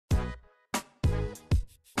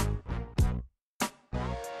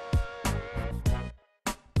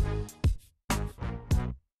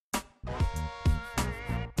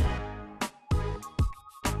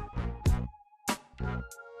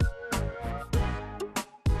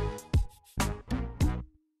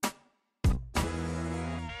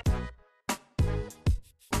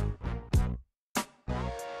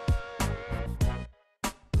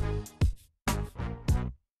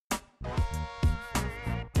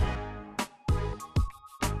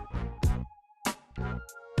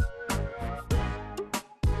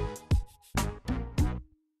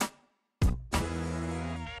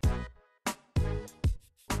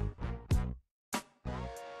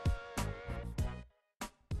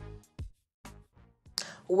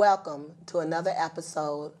Welcome to another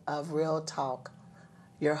episode of Real Talk.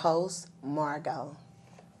 Your host, Margot.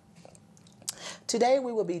 Today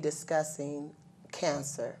we will be discussing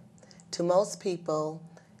cancer. To most people,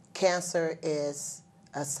 cancer is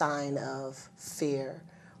a sign of fear.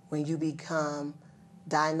 When you become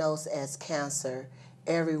diagnosed as cancer,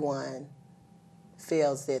 everyone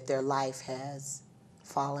feels that their life has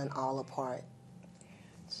fallen all apart.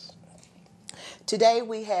 Today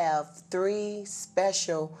we have three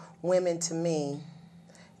special women to me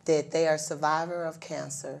that they are survivor of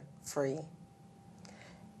cancer free.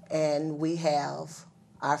 And we have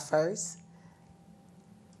our first.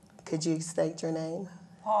 Could you state your name?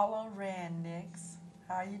 Paula Randix.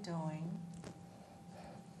 How are you doing?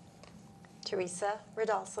 Teresa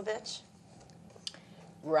Radosovich.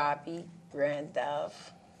 Robbie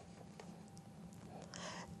Randolph.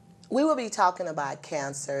 We will be talking about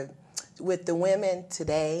cancer with the women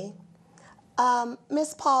today.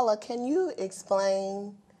 Miss Paula, can you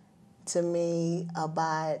explain to me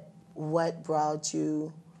about what brought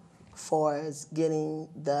you for getting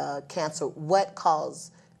the cancer? What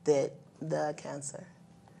caused the cancer?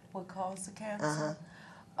 What caused the cancer?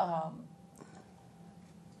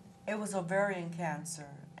 It was ovarian cancer,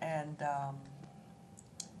 and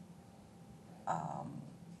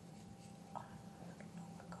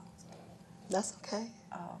That's okay.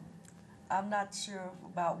 I'm not sure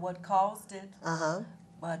about what caused it,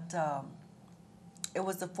 but it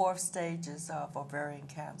was the 4th stages of ovarian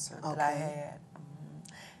cancer that I had.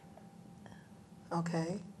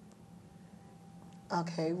 Okay.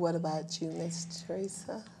 Okay, what about you, Miss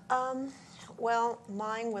Teresa? Well,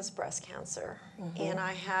 mine was breast cancer, and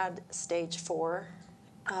I had stage 4,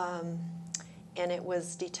 and it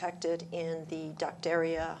was detected in the duct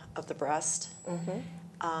area of the breast.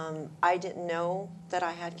 I didn't know that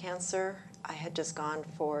I had cancer. I had just gone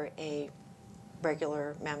for a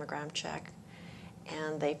regular mammogram check,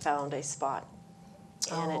 and they found a spot,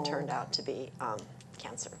 and it turned out to be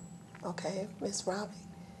cancer. Okay, Miss Robbie.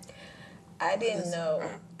 I didn't know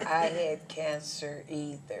I had cancer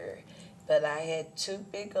either, but I had 2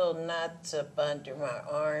 big old knots up under my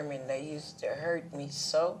arm, and they used to hurt me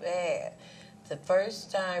so bad. The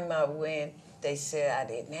first time I went, they said I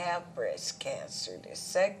didn't have breast cancer. The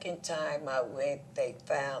second time I went, they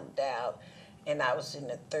found out, and I was in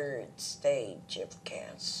the 3rd stage of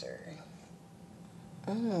cancer.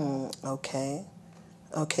 Okay.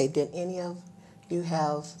 Okay, did any of you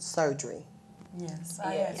have surgery? Yes,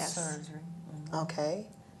 I had surgery. Okay.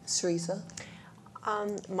 Teresa?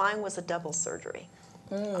 Mine was a double surgery.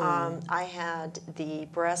 I had the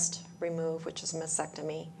breast removed, which is a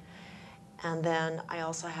mastectomy, and then I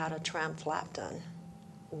also had a tram flap done,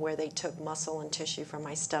 where they took muscle and tissue from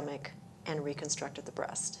my stomach and reconstructed the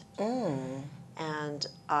breast. And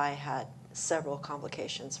I had several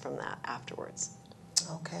complications from that afterwards.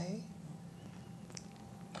 Okay.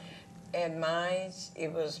 And mine,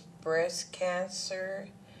 it was breast cancer,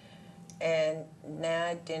 and now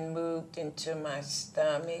it done moved into my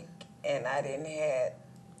stomach, and I done had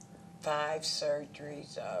 5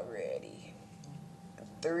 surgeries already.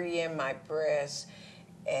 3 in my breast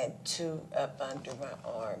and 2 up under my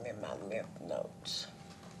arm and my lymph nodes.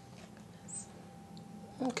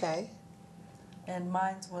 Okay. And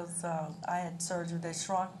mine was I had surgery. They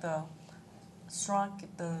shrunk the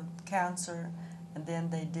cancer, and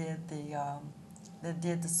then they did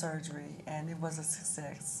the surgery, and it was a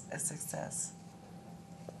success.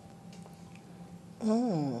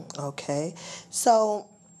 Okay. So,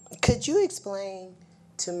 could you explain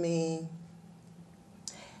to me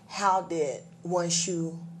how did, once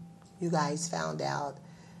you guys found out,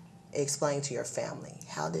 explain to your family,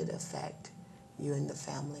 how did it affect you and the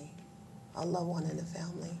family, a loved one in the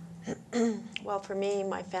family? Well, for me,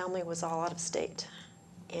 my family was all out of state,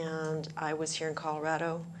 and I was here in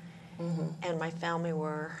Colorado, and my family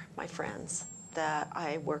were my friends that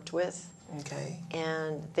I worked with. Okay.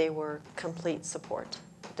 And they were complete support.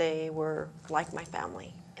 They were like my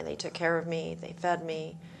family, and they took care of me, they fed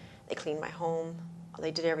me, they cleaned my home, they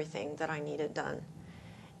did everything that I needed done.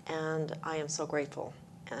 And I am so grateful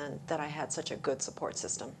and that I had such a good support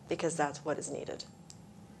system, because that's what is needed.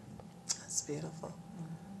 That's beautiful.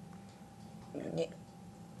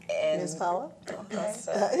 And Ms. Paula? Okay.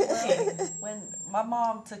 When my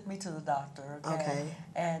mom took me to the doctor, Okay.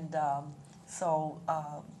 and so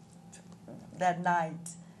that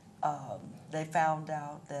night they found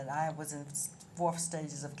out that I was in 4th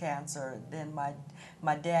stages of cancer. Then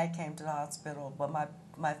my dad came to the hospital, but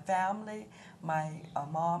my family, my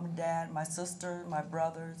mom and dad, my sister, my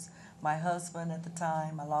brothers, my husband at the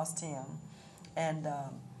time, I lost him, and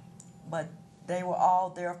but they were all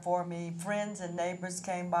there for me. Friends and neighbors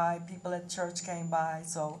came by, people at church came by,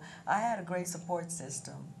 so I had a great support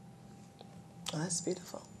system. Oh, that's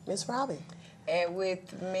beautiful. Miss Robin. And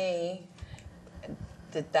with me,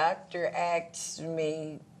 the doctor asked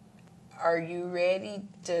me, are you ready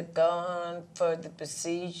to go on for the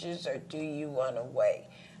procedures or do you want to wait?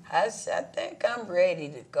 I said, I think I'm ready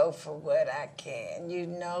to go for what I can, you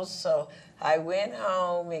know. So I went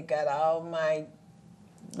home and got all my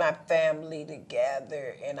family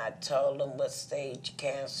together, and I told them what stage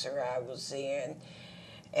cancer I was in,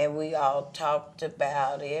 and we all talked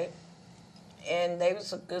about it, and they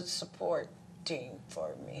was a good support team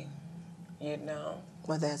for me, you know.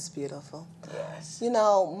 Well, that's beautiful. Yes. You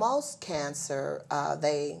know, most cancer,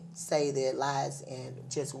 they say that it lies in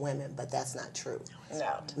just women, but that's not true.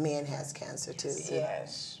 No. Men has cancer too.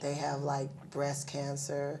 Yes. They have like breast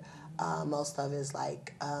cancer. Most of it is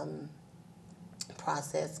like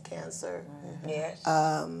prostate cancer. Yes.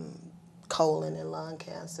 Colon and lung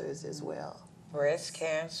cancers as well. Breast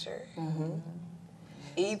cancer.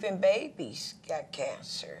 Even babies got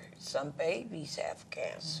cancer. Some babies have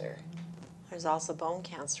cancer. There's also bone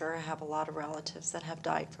cancer. I have a lot of relatives that have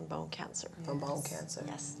died from bone cancer. From bone cancer.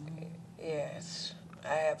 Yes. Yes.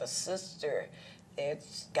 I have a sister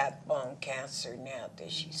that's got bone cancer now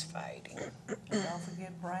that she's fighting. Don't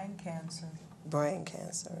forget brain cancer. Brain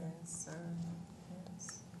cancer. Yes, sir.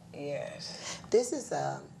 Yes. Yes. This is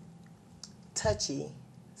a touchy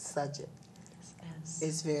subject. Yes.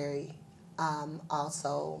 It's very,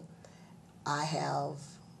 also, I have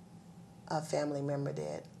a family member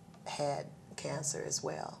that had cancer as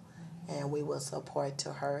well, and we will support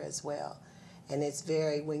to her as well. And it's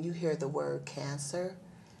very, when you hear the word cancer,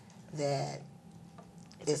 that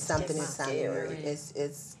it's something stigma. inside Scary. you.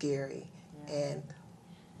 It's scary. And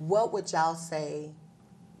what would y'all say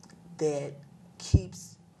that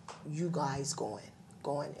keeps you guys going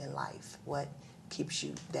in life? What keeps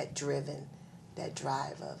you that driven, that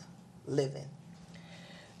drive of living?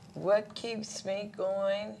 What keeps me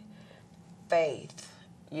going? Faith.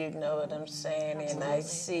 You know what I'm saying? And I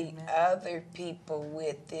see other people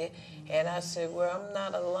with it, and I said, well, I'm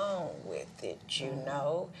not alone with it, you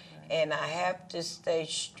know? And I have to stay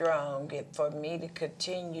strong. And for me to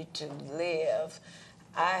continue to live,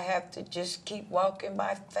 I have to just keep walking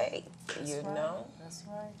by faith, you know? That's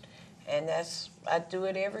right. And I do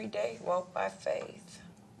it every day, walk by faith.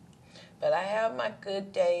 But I have my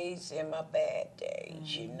good days and my bad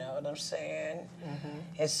days, you know what I'm saying?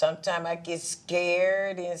 And sometimes I get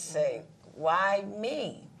scared and say, why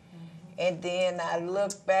me? And then I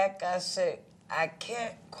look back, I say, I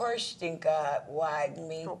can't question God, why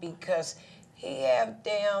me? Because he have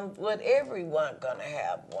down what everyone gonna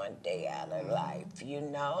have one day out of life, you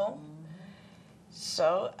know?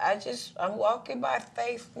 So I'm walking by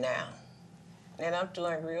faith now, and I'm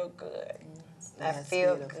doing real good. I That's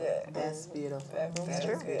feel beautiful. good. That's beautiful. I feel That's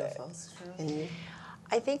good. beautiful. And you?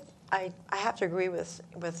 I think I have to agree with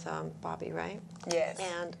Bobby, right? Yes.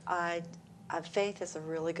 And faith is a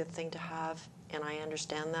really good thing to have, and I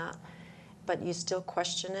understand that. But you still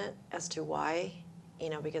question it as to why, you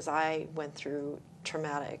know, because I went through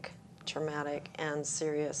traumatic and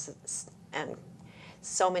serious and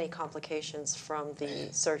so many complications from the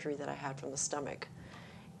surgery that I had from the stomach.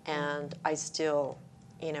 And I still,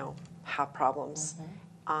 you know, have problems.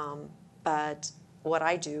 But what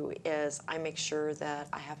I do is I make sure that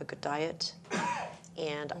I have a good diet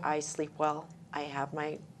and I sleep well. I have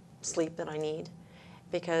my sleep that I need,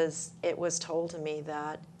 because it was told to me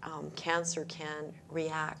that cancer can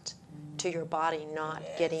react to your body not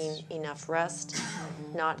getting enough rest,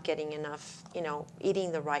 not getting enough, you know,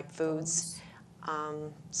 eating the right foods.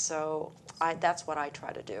 So that's what I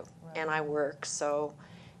try to do. And I work, so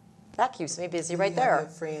that keeps me busy right You have there. your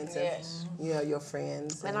friends. Yes. You have your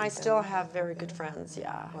friends. And I still have very good friends,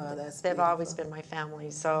 yeah. Wow, that's They've always beautiful. been my family.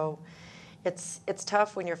 So it's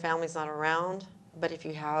tough when your family's not around, but if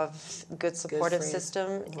you have good supportive friends.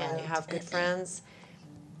 system and Right. you have good friends,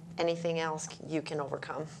 anything else you can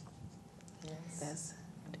overcome. That's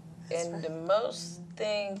And right. the most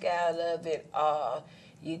thing out of it all,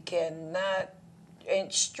 you cannot,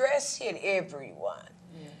 and stress hit everyone.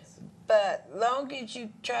 But long as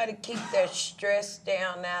you try to keep that stress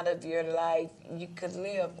down out of your life, you could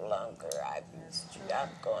live longer. I'm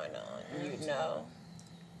going on, you know?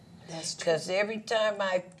 That's true. Because every time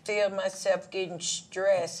I feel myself getting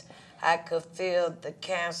stressed, I could feel the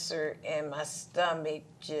cancer in my stomach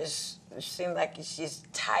just, it seems like it's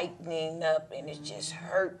just tightening up and it's just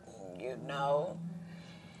hurting, you know?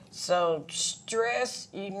 So stress,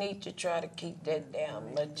 you need to try to keep that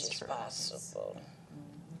down much as possible.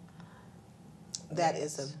 That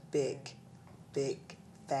is a big big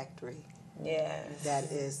factory. Yes. That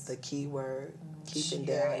is the key word, keeping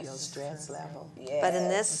down your stress level. Yes. But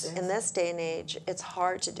in this day and age, it's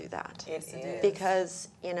hard to do that. It is. Because,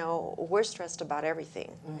 you know, we're stressed about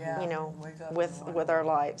everything, Yeah, you know, wake up with our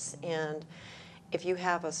lives. And if you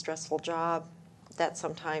have a stressful job, that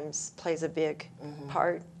sometimes plays a big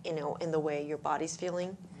part, you know, in the way your body's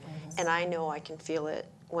feeling. And I know I can feel it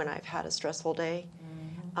when I've had a stressful day,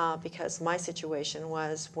 because my situation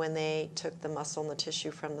was when they took the muscle and the tissue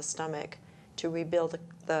from the stomach to rebuild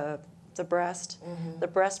the breast. The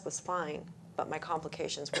breast was fine, but my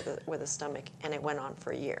complications were the stomach, and it went on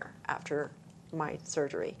for a year after my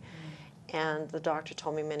surgery. And the doctor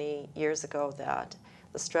told me many years ago that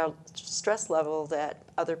the stress level that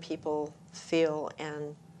other people feel,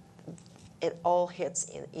 and it all hits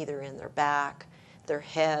either in their back, their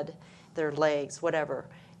head, their legs, whatever.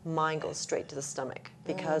 Mine goes straight to the stomach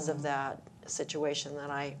because of that situation that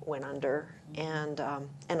I went under, and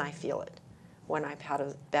I feel it. When I've had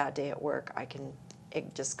a bad day at work,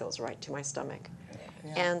 it just goes right to my stomach.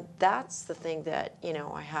 Yeah. And that's the thing that, you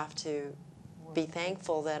know, I have to be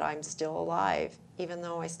thankful that I'm still alive, even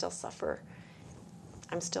though I still suffer.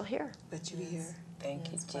 I'm still here. But you're here.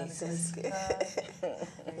 Thank you, By the Jesus. grace of God.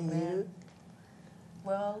 And you?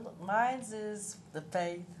 Well, mine's is the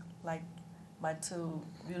faith, like my two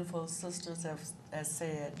beautiful sisters have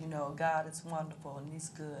said, you know, God is wonderful and He's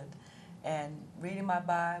good. And reading my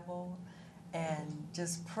Bible and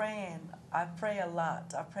just praying. I pray a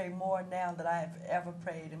lot. I pray more now than I have ever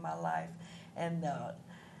prayed in my life. And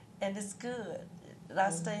it's good. And I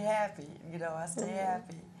stay happy, you know, I stay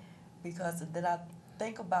happy because then I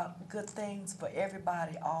think about good things for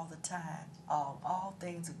everybody all the time. All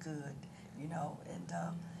things are good, you know, and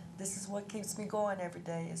this is what keeps me going every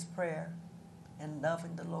day is prayer and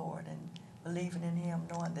loving the Lord and believing in Him,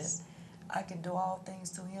 knowing that I can do all things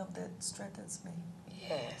through Him that strengthens me.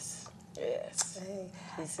 Yes. Yes. Hey,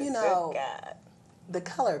 He's a you know, good God. the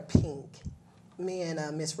color pink. Me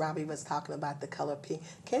and Miss Robbie was talking about the color pink.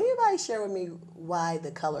 Can anybody share with me why the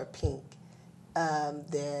color pink?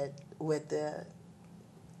 That with the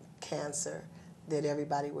cancer, that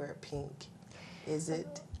everybody wear pink. Is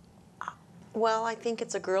it Well, I think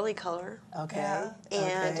it's a girly color. okay? Yeah.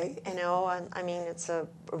 And, Okay. you know, I mean, it's a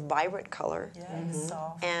vibrant color. Yeah, it's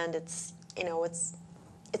soft. And it's, you know, it's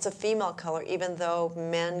a female color, even though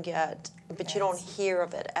men get, but you don't hear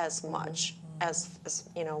of it as much as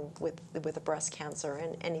you know, with the breast cancer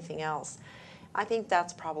and anything else. I think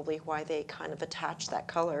that's probably why they kind of attach that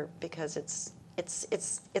color, because it's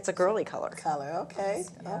a girly color. Color. Okay.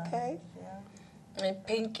 Yeah. Okay. Yeah. And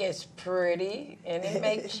pink is pretty, and it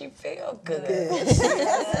makes you feel good.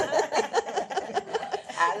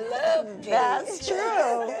 I love pink. That's true.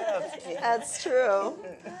 I love pink. That's true.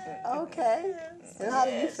 Okay. And how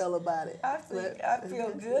do you feel about it? I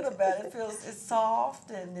feel good about it. It's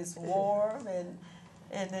soft and it's warm and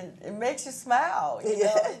it makes you smile. You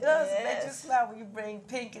know, it does. It makes you smile when you bring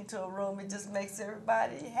pink into a room. It just makes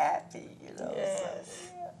everybody happy. You know. Yes.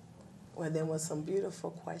 So, yeah. Well, then was some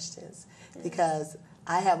beautiful questions, because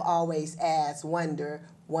I have always asked, wonder,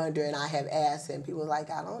 and I have asked, and people are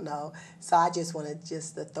like, I don't know. So I just wanted to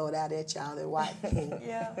throw that at y'all, the white pink.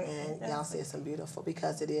 Yeah. And y'all said some beautiful,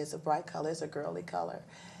 because it is a bright color, it's a girly color,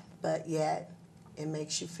 but yet it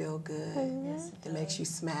makes you feel good. Yes, It makes you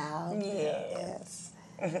smile. Yes.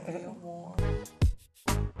 Yes. Feel warm.